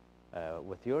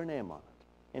with your name on it?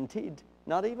 Indeed,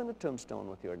 not even a tombstone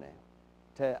with your name.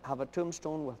 To have a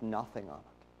tombstone with nothing on it.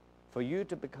 For you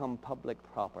to become public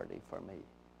property for me.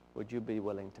 Would you be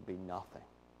willing to be nothing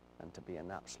and to be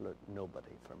an absolute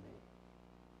nobody for me?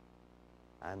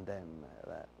 And then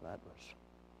that was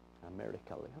a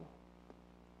miracle,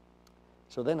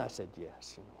 So then I said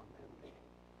yes,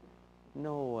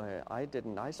 No, I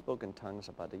didn't. I spoke in tongues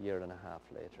about a year and a half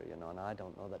later, and I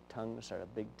don't know that tongues are a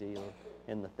big deal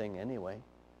in the thing anyway.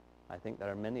 I think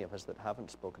there are many of us that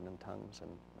haven't spoken in tongues,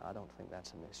 and I don't think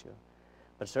that's an issue.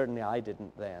 But certainly I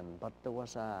didn't then. But there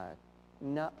was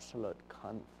an absolute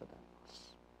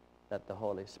confidence that the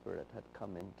Holy Spirit had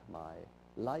come into my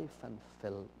life and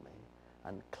filled me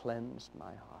and cleansed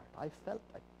my heart. I felt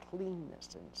a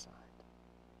cleanness inside.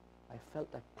 I felt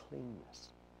a cleanness.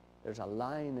 There's a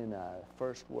line in a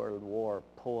First World War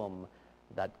poem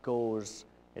that goes,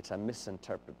 it's a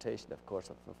misinterpretation, of course,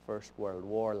 of the First World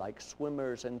War, like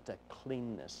swimmers into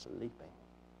cleanness leaping.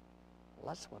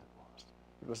 Well, that's what it was.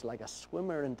 It was like a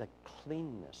swimmer into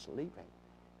cleanness leaping.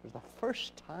 It was the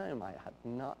first time I had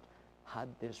not had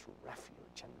this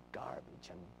refuge and garbage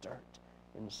and dirt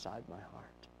inside my heart.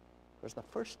 It was the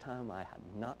first time I had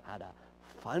not had a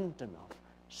fountain of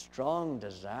strong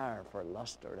desire for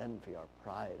lust or envy or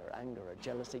pride or anger or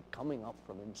jealousy coming up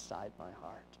from inside my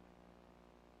heart.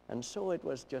 And so it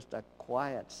was just a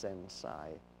quiet sense.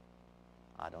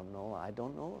 I don't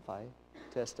know if I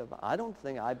testified.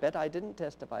 I bet I didn't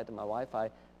testify to my wife. I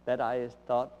bet I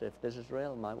thought, if this is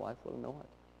real, my wife will know it.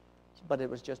 But it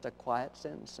was just a quiet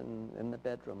sense in the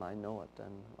bedroom. I know it,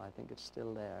 and I think it's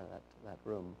still there, that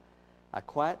room. A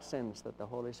quiet sense that the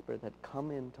Holy Spirit had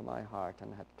come into my heart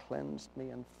and had cleansed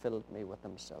me and filled me with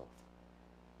himself.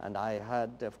 And I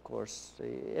had, of course,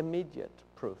 immediate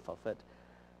proof of it.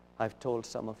 I've told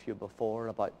some of you before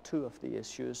about two of the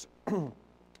issues.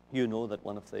 You know that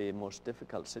one of the most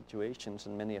difficult situations,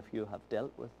 and many of you have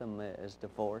dealt with them, is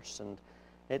divorce. And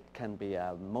it can be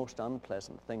a most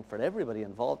unpleasant thing for everybody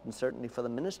involved, and certainly for the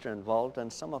minister involved.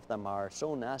 And some of them are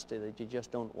so nasty that you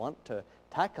just don't want to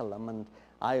tackle them. And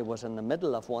I was in the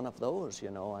middle of one of those,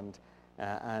 and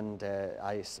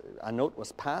a note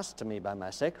was passed to me by my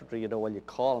secretary, will you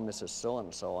call Mrs.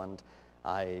 So-and-so, and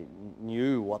I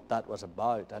knew what that was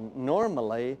about. And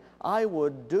normally I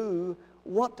would do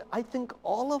what I think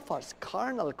all of us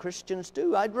carnal Christians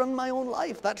do. I'd run my own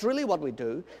life. That's really what we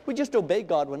do. We just obey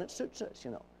God when it suits us,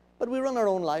 But we run our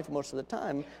own life most of the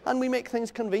time, and we make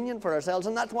things convenient for ourselves,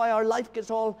 and that's why our life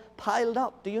gets all piled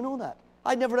up. Do you know that?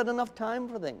 I never had enough time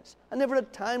for things. I never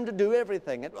had time to do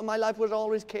everything. My life was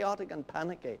always chaotic and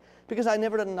panicky because I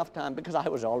never had enough time, because I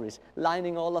was always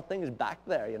lining all the things back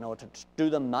there, to do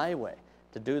them my way,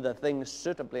 to do the things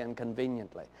suitably and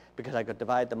conveniently, because I could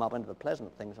divide them up into the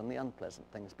pleasant things and the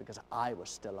unpleasant things, because I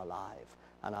was still alive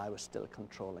and I was still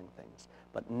controlling things.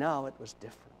 But now it was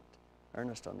different.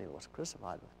 Ernest O'Neill was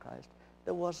crucified with Christ.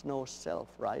 There was no self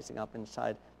rising up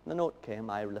inside. The note came,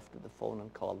 I lifted the phone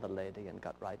and called the lady and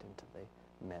got right into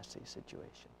the messy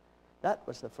situation. That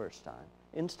was the first time.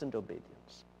 Instant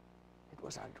obedience. It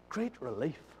was a great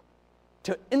relief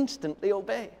to instantly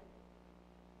obey.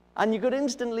 And you could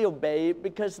instantly obey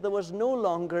because there was no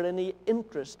longer any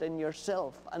interest in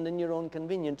yourself and in your own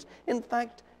convenience. In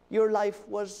fact, your life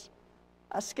was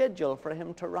a schedule for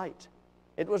him to write.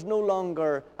 It was no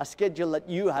longer a schedule that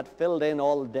you had filled in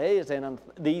all days in, and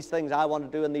these things I want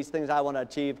to do and these things I want to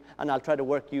achieve, and I'll try to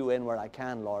work you in where I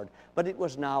can, Lord. But it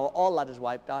was now, all that is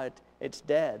wiped out. It's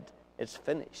dead. It's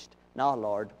finished. Now,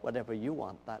 Lord, whatever you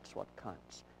want, that's what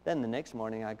counts. Then the next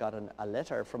morning I got a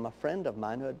letter from a friend of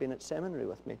mine who had been at seminary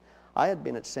with me. I had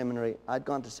been at seminary. I'd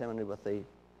gone to seminary with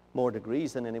more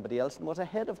degrees than anybody else and was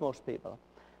ahead of most people.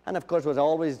 And of course was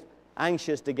always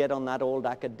anxious to get on that old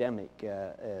academic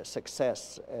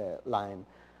success line.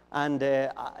 And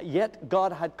yet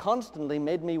God had constantly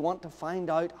made me want to find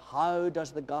out, how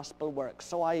does the gospel work?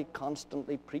 So I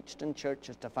constantly preached in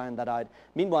churches to find that out.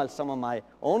 Meanwhile, some of my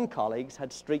own colleagues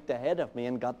had streaked ahead of me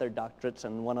and got their doctorates,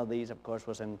 and one of these, of course,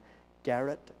 was in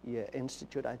Garrett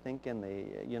Institute, I think, in the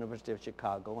University of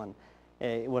Chicago, and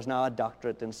it was now a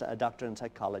doctorate in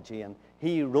psychology. And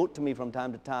he wrote to me from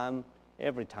time to time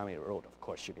every time he wrote, of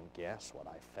course, you can guess what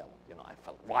I felt. You know, I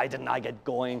felt, why didn't I get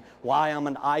going? Why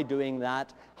am I doing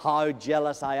that? How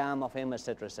jealous I am of him,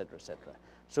 etc., etc., etc.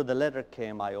 So the letter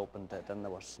came, I opened it, and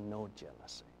there was no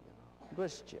jealousy. You know, it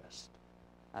was just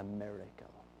a miracle.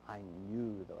 I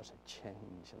knew there was a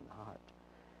change in the heart.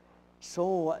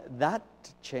 So that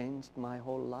changed my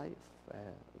whole life.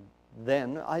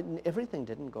 Then everything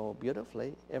didn't go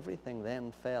beautifully. Everything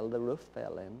then fell. The roof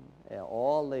fell in.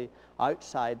 All the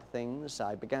outside things,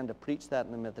 I began to preach that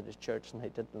in the Methodist church, and they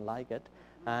didn't like it.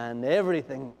 And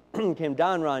everything came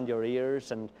down around your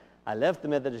ears. And I left the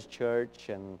Methodist church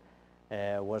and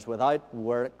was without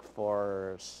work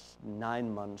for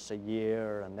 9 months, a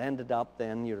year, and ended up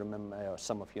then, you remember,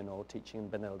 some of you know, teaching in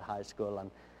Benilde High School.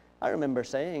 And I remember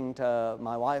saying to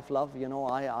my wife, love, you know,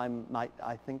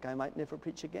 I think I might never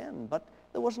preach again. But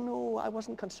there was I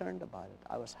wasn't concerned about it.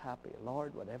 I was happy.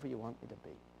 Lord, whatever you want me to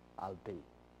be, I'll be.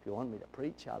 If you want me to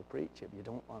preach, I'll preach. If you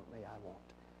don't want me, I won't.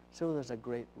 So there's a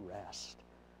great rest.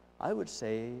 I would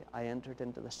say I entered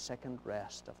into the second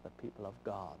rest of the people of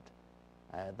God.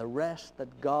 The rest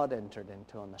that God entered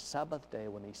into on the Sabbath day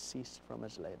when he ceased from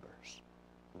his labors.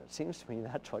 And it seems to me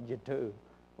that's what you do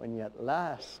when you at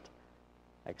last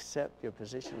accept your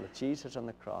position with Jesus on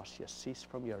the cross. You cease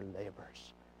from your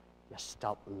labors. You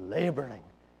stop laboring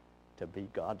to be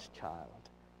God's child.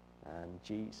 And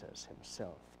Jesus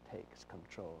himself takes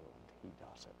control, and he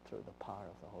does it through the power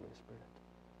of the Holy Spirit.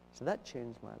 So that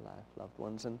changed my life, loved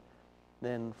ones. And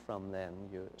then from then,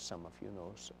 some of you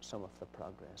know some of the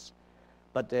progress.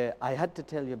 But I had to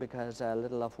tell you, because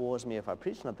little of woe is me if I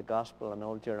preach not the gospel, and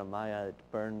old Jeremiah, it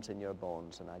burns in your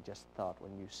bones. And I just thought,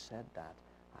 when you said that,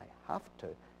 I have to.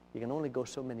 You can only go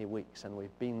so many weeks, and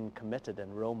we've been committed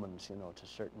in Romans, you know, to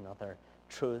certain other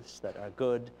truths that are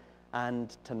good,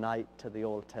 and tonight to the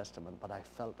Old Testament. But I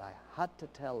felt I had to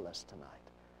tell this tonight.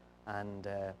 And,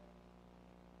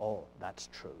 oh, that's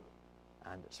true,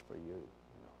 and it's for you,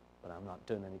 you know. But I'm not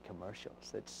doing any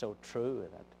commercials. It's so true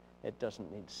that it doesn't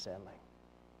need selling.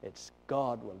 It's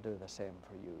God will do the same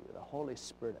for you. The Holy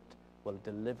Spirit will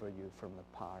deliver you from the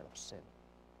power of sin.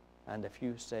 And if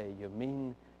you say, you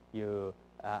mean you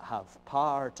have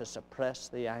power to suppress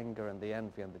the anger and the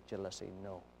envy and the jealousy,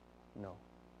 no.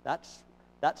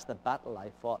 That's the battle I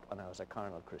fought when I was a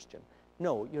carnal Christian.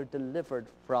 No, you're delivered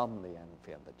from the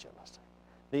envy and the jealousy.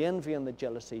 The envy and the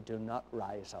jealousy do not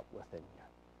rise up within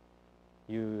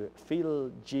you. You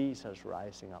feel Jesus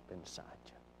rising up inside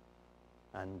you.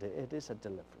 And it is a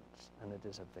deliverance, and it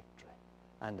is a victory.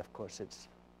 And of course,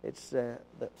 it's the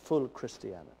full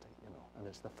Christianity, you know, and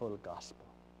it's the full gospel.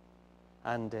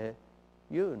 And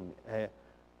you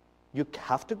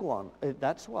have to go on.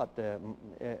 That's what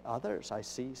others, I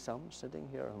see some sitting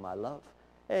here whom I love.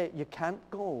 You can't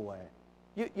go away.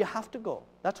 You have to go.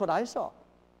 That's what I saw.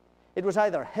 It was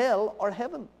either hell or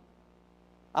heaven.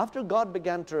 After God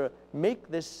began to make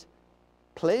this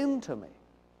plain to me,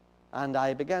 and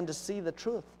I began to see the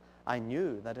truth, I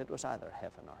knew that it was either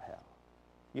heaven or hell.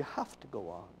 You have to go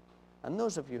on. And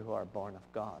those of you who are born of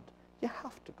God, you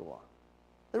have to go on.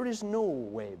 There is no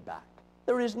way back.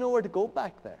 There is nowhere to go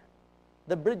back there.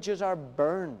 The bridges are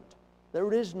burned.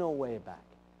 There is no way back.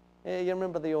 You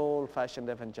remember the old-fashioned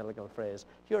evangelical phrase,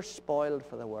 you're spoiled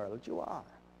for the world. You are.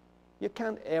 You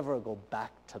can't ever go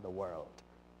back to the world.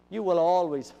 You will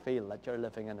always feel that you're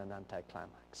living in an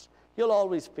anticlimax. You'll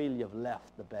always feel you've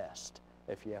left the best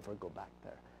if you ever go back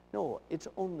there. No, it's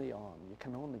only on. You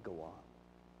can only go on.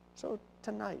 So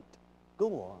tonight, go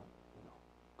on. You know,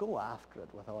 go after it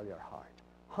with all your heart.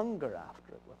 Hunger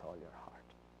after it with all your heart.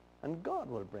 And God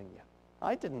will bring you.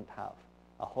 I didn't have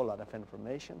a whole lot of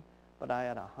information, but I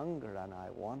had a hunger and I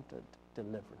wanted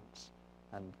deliverance.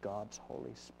 And God's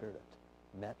Holy Spirit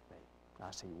met me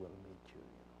as he will meet you.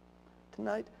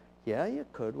 Tonight, yeah,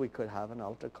 we could have an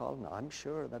altar call. Now, I'm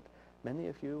sure that many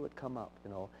of you would come up, you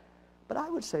know. But I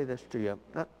would say this to you,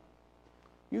 that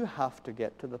you have to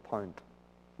get to the point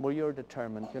where you're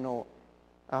determined, you know,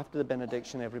 after the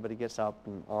benediction, everybody gets up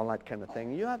and all that kind of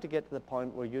thing. You have to get to the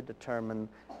point where you determine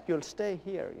you'll stay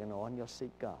here, you know, and you'll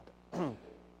seek God.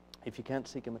 If you can't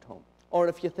seek him at home. Or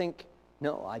if you think,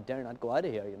 no, I dare not go out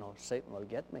of here, you know, Satan will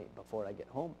get me before I get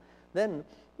home. Then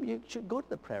you should go to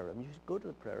the prayer room. You should go to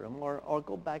the prayer room or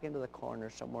go back into the corner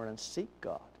somewhere and seek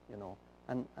God, you know,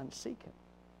 and seek him.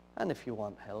 And if you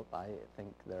want help, I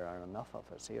think there are enough of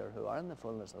us here who are in the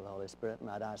fullness of the Holy Spirit, and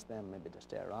I'd ask them maybe to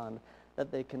stay around, that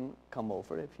they can come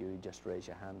over. If you just raise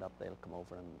your hand up, they'll come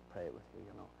over and pray with you,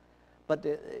 you know. But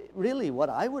really what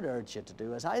I would urge you to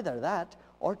do is either that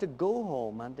or to go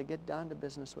home and to get down to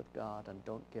business with God and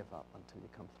don't give up until you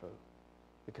come through.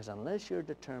 Because unless you're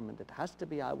determined, it has to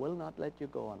be, I will not let you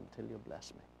go until you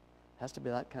bless me. has to be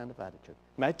that kind of attitude.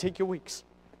 It might take you weeks.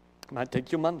 It might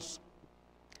take you months.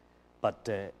 But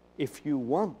if you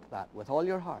want that with all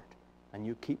your heart and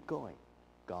you keep going,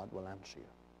 God will answer you.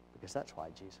 Because that's why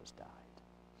Jesus died.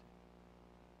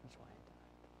 That's why he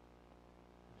died.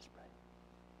 Let's pray.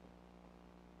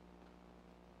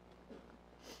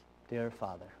 Dear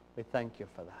Father, we thank you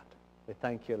for that. We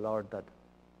thank you, Lord, that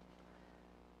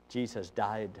Jesus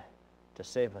died to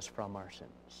save us from our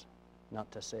sins.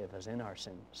 Not to save us in our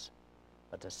sins,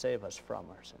 but to save us from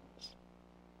our sins.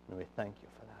 And we thank you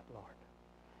for that, Lord.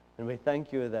 And we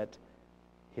thank you that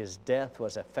his death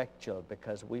was effectual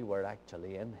because we were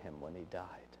actually in him when he died.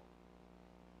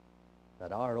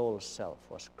 That our old self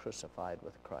was crucified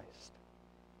with Christ.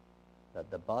 That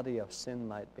the body of sin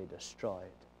might be destroyed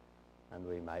and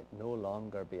we might no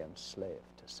longer be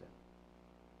enslaved to sin.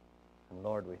 And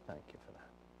Lord, we thank you for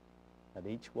that. That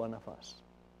each one of us,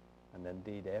 and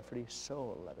indeed every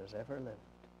soul that has ever lived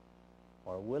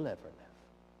or will ever live,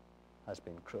 has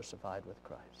been crucified with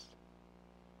Christ.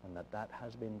 And that that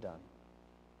has been done.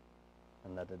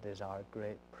 And that it is our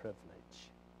great privilege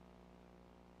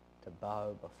to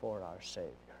bow before our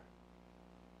Savior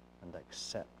and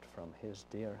accept from his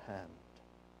dear hand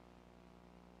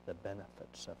the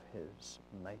benefits of his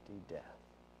mighty death.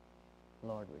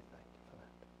 Lord, we thank you for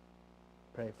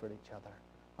that. Pray for each other.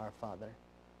 Our Father,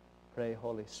 pray,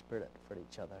 Holy Spirit, for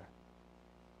each other,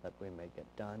 that we may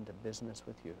get down to business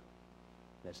with you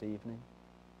this evening,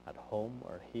 at home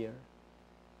or here,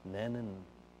 and then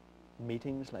in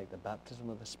meetings like the Baptism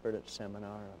of the Spirit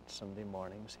seminar on Sunday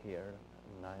mornings here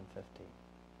at 9:15,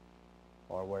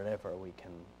 or wherever we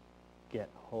can get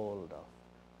hold of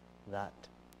that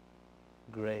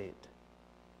great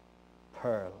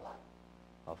pearl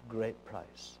of great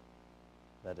price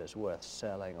that is worth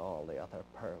selling all the other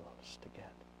pearls to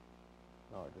get.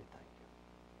 Lord, we thank you.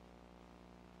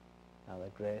 Now the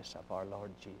grace of our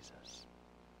Lord Jesus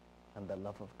and the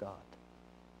love of God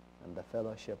and the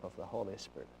fellowship of the Holy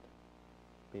Spirit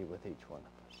be with each one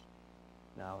of us,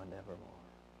 now and evermore.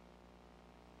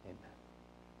 Amen.